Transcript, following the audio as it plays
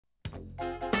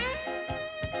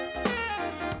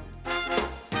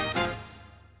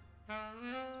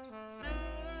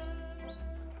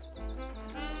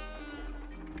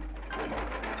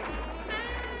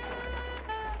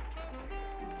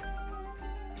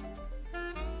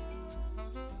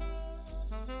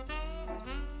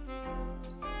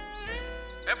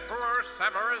Emperor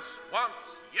Pantherus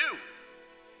wants you.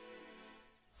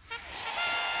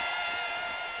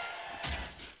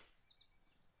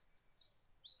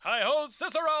 Hi-ho,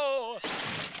 Cicero!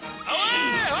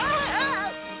 Away!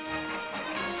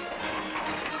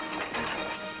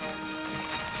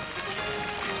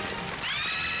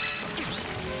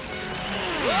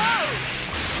 Ah!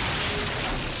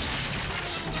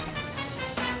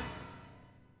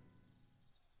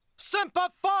 Semper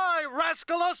Fi,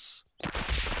 Rascalus!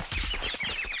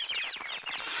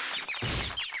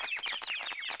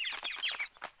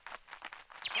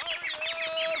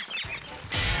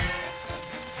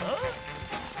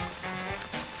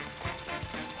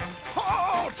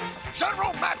 Halt!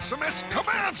 General Maximus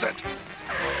commands it!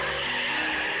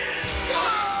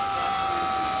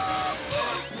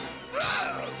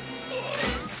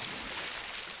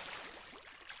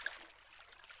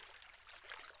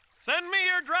 Send me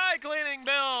your dry cleaning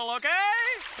bill, okay?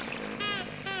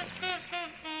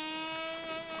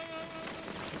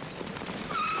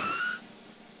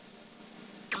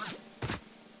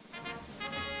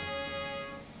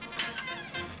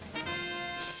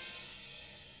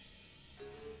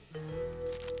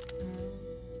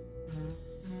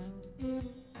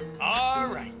 All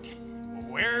right.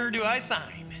 Where do I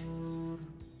sign?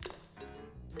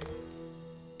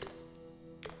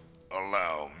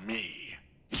 Allow me.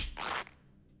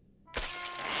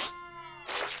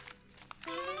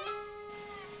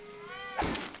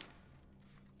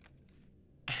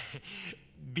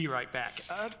 Be right back.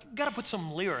 Gotta put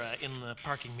some lira in the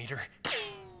parking meter.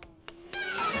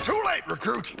 Too late,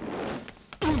 recruit!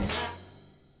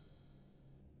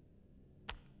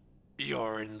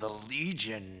 You're in the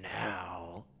Legion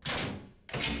now.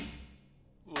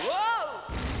 Whoa!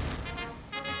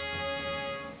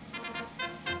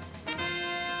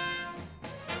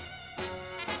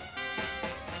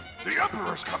 The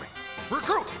Emperor's coming!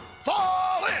 Recruit,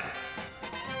 fall in!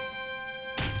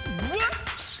 What?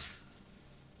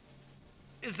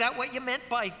 Is that what you meant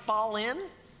by fall in?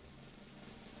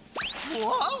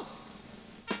 Whoa!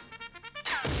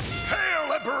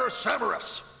 Hail, Emperor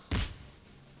Pantherus!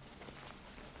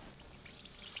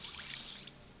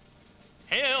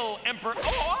 Hail, Emperor.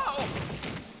 Oh!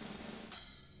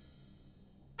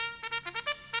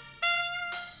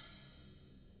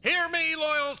 Hear me,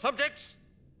 loyal subjects.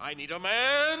 I need a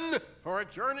man for a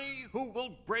journey who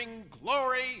will bring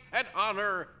glory and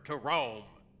honor to Rome.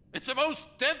 It's a most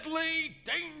deadly,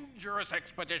 dangerous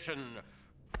expedition,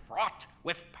 fraught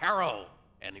with peril.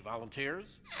 Any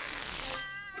volunteers?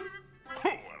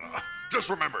 Just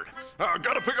remembered.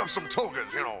 Gotta pick up some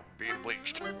togas, you know, being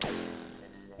bleached.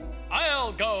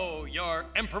 I'll go, your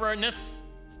emperorness.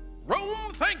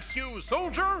 Rome thanks you,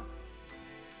 soldier.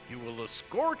 You will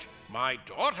escort my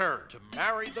daughter to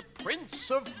marry the Prince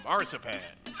of Marzipan.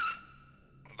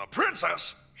 The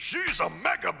princess? She's a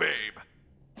mega babe.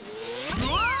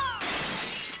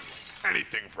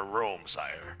 Anything for Rome,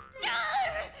 sire.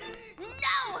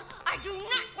 No! I do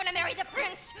not want to marry the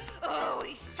prince! Oh,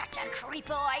 he's such a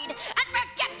creepoid! And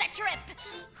forget the trip!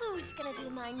 Who's gonna do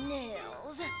my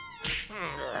nails?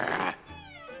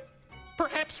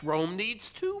 Perhaps Rome needs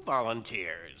 2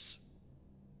 volunteers.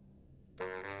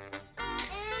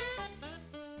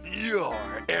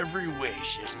 Your every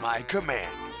wish is my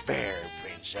command, fair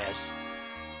princess.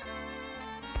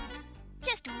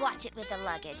 Just watch it with the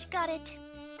luggage, got it?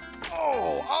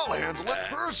 Oh, I'll handle it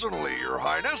personally, Your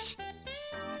Highness.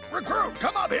 Recruit,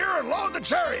 come up here and load the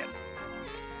chariot.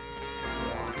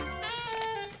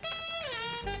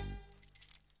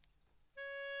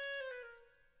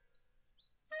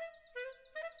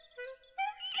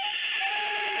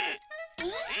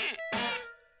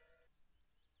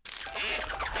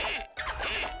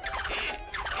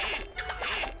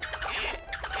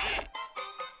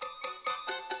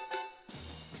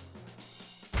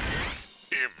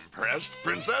 Impressed,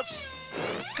 princess?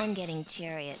 I'm getting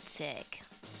chariot sick.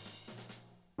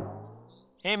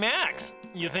 Hey, Max,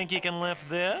 you think you can lift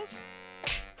this?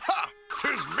 Ha!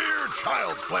 'Tis mere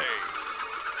child's play.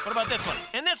 What about this one?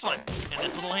 And this one? And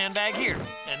this little handbag here?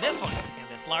 And this one? And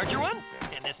this larger one?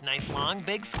 And this nice, long,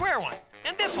 big, square one?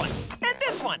 And this one? And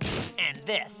this one? And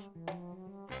this?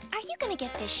 Are you gonna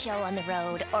get this show on the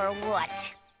road, or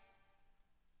what?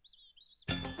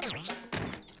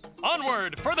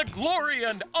 Onward for the glory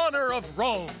and honor of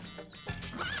Rome!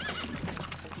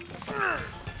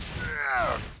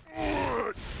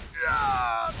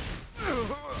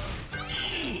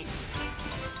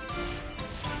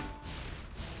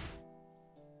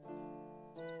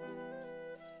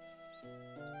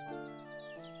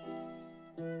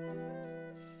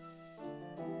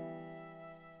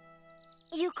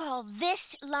 call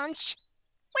this lunch?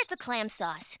 Where's the clam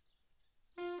sauce?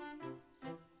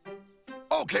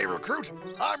 Okay, recruit,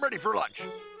 I'm ready for lunch.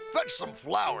 Fetch some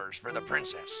flowers for the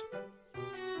princess.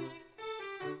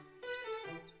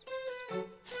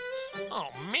 Oh,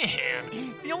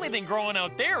 man. The only thing growing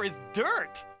out there is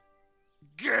dirt.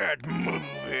 Get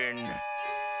moving.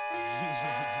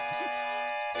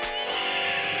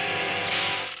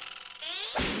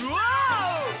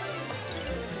 Whoa!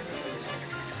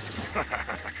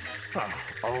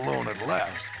 Alone at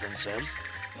last, princess.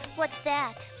 What's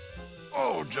that?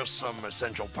 Oh, just some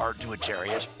essential part to a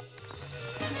chariot.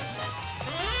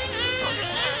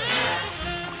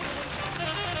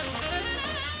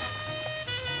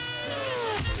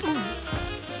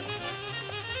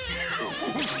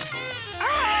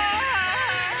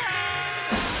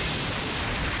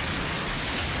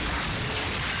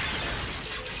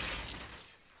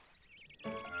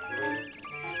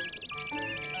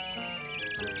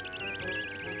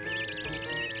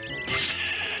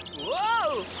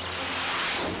 Whoa!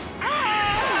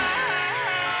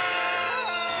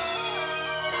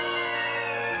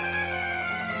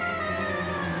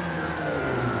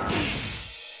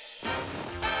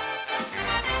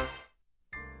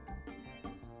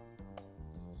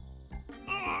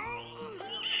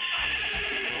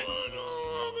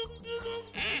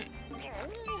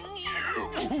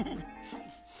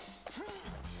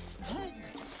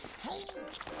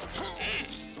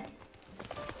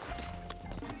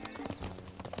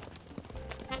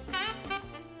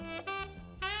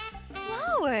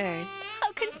 Flowers.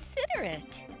 How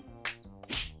considerate.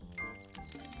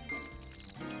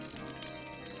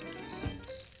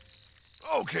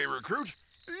 Okay, recruit,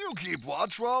 you keep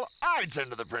watch while I tend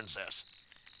to the princess.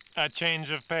 A change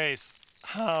of pace.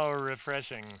 How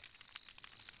refreshing.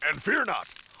 And fear not,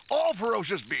 all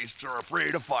ferocious beasts are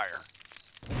afraid of fire.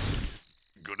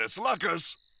 Goodness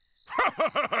luckus.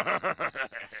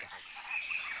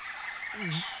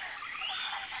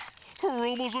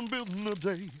 Rome wasn't built in a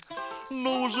day,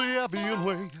 nor was the Appian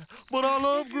way, but our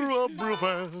love grew up real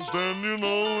fast, and you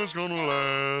know it's gonna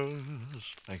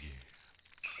last. Thank you.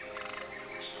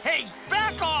 Hey,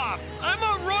 back off! I'm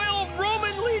a Royal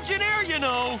Roman Legionnaire, you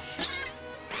know!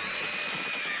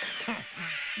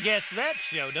 Guess that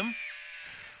showed him.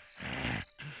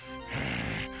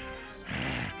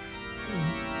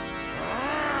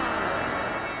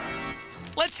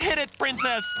 Let's hit it,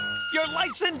 princess! Your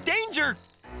life's in danger!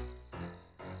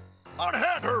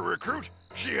 Unhand her, recruit!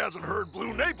 She hasn't heard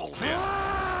Blue Naples yet.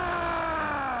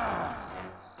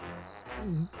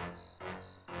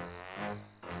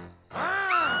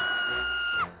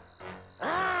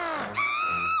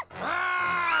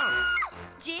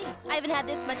 Gee, I haven't had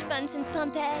this much fun since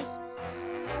Pompeii.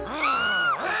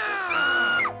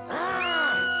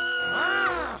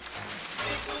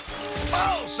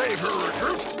 I'll save her,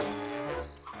 recruit!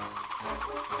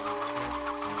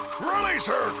 Release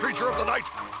her, creature of the night!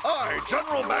 I,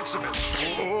 General Maximus!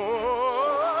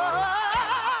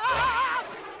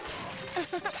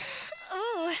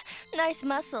 Ooh, nice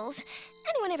muscles.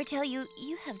 Anyone ever tell you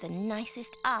you have the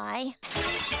nicest eye?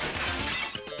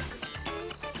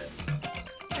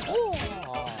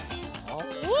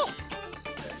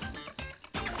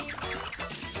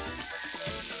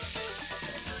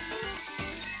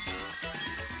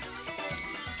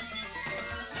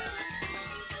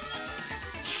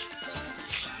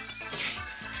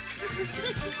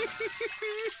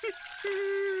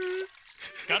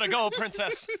 Gotta go,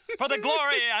 princess, for the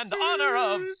glory and honor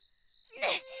of...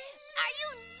 Are you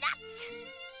nuts?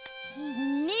 He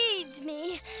needs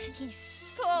me. He's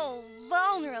so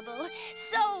vulnerable,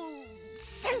 so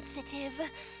sensitive.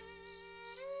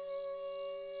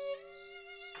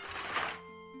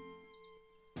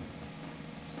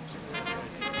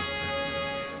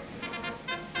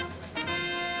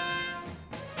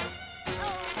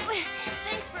 Oh,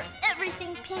 thanks for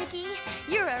everything, Pinky.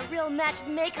 You're a real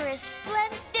matchmaker,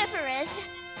 splendiferous.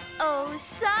 Oh,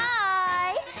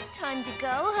 sigh. Time to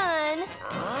go, hun.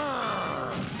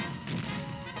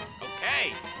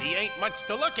 Okay, he ain't much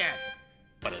to look at,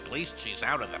 but at least she's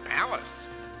out of the palace.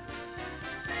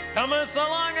 Come us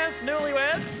along, us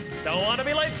newlyweds. Don't want to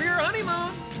be late for your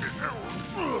honeymoon.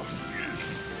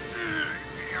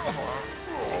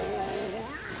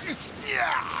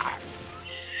 Yeah!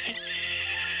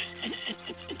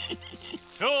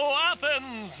 To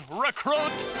Athens,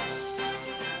 recruit!